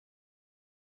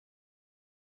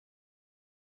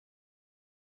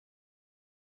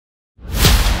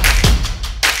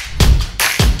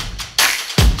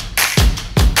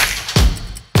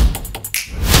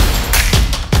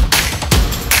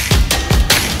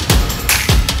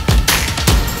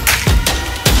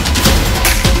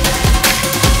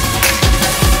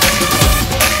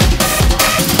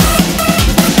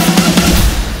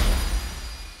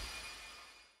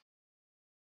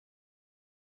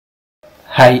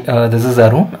Hi, this is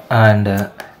Arun, and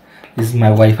this is my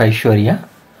wife Aishwarya,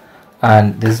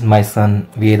 and this is my son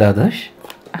Ved Adharsh.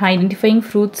 Identifying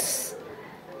fruits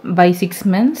by 6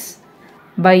 months.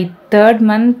 By 3rd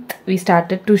month, we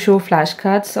started to show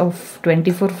flashcards of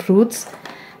 24 fruits,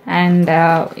 and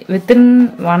within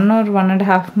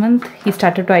 1.5 months, he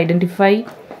started to identify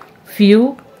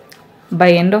few.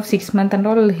 By end of 6 months and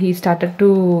all, he started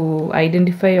to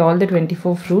identify all the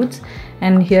 24 fruits,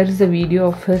 and here is the video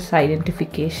of his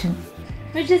identification.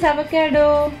 Which is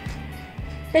avocado?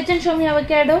 Touch and show me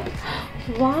avocado.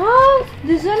 Wow,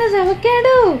 this one is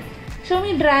avocado. Show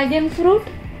me dragon fruit.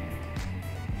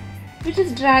 Which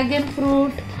is dragon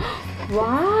fruit?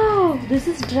 Wow, this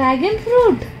is dragon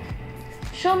fruit.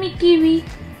 Show me kiwi.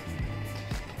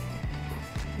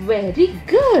 Very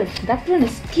good. That one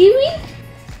is kiwi.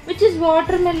 Which is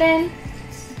watermelon?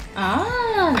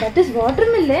 Ah, that is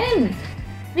watermelon.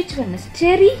 Which one is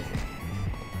cherry?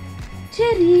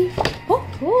 Cherry.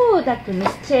 Oh, that one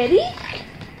is cherry.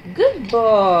 Good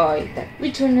boy.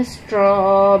 Which one is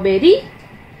strawberry?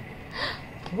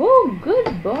 Oh,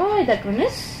 good boy. That one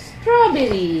is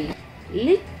strawberry.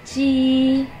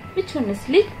 Lychee. Which one is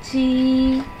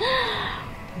lychee?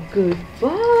 Good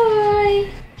boy.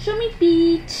 Show me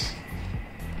peach.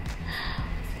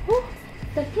 Oh,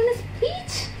 that one is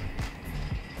peach.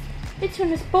 Which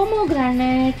one is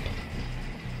pomegranate?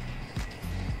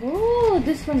 Oh,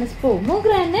 this one is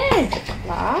pomegranate.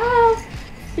 Wow.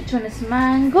 Which one is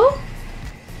mango?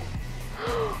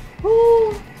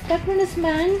 Oh, that one is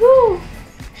mango.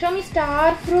 Show me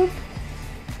star fruit.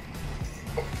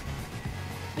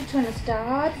 Which one is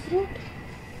star fruit?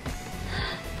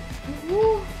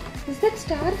 Oh, is that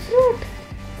star fruit?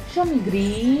 Show me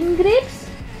green grapes.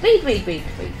 Wait.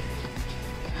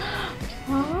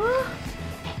 Ah,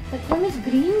 that one is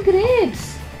green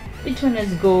grapes. Which one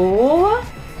is guava?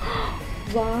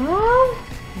 Wow,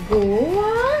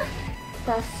 guava.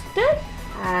 Custard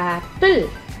apple.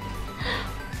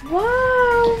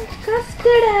 Wow,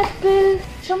 custard apple.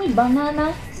 Show me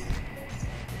banana.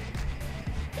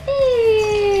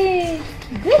 Hey,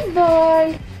 good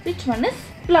boy. Which one is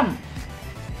plum?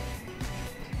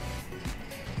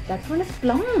 That one is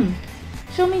plum.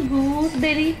 Show me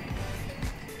gooseberry.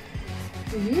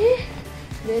 Hey,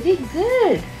 very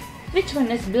good. Which one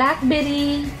is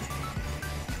blackberry?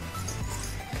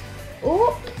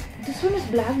 Oh, this one is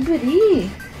blackberry.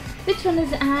 Which one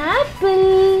is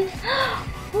apple?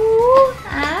 Oh,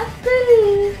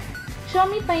 apple. Show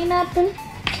me pineapple.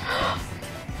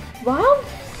 Wow,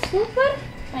 super.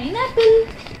 Pineapple.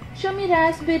 Show me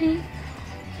raspberry.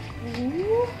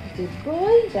 Oh, good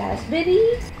boy.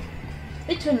 Raspberry.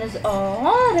 Which one is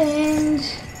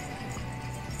orange?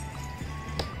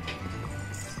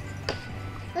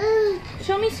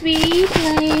 Show me sweet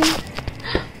lime.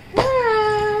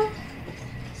 Wow,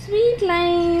 sweet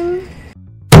lime.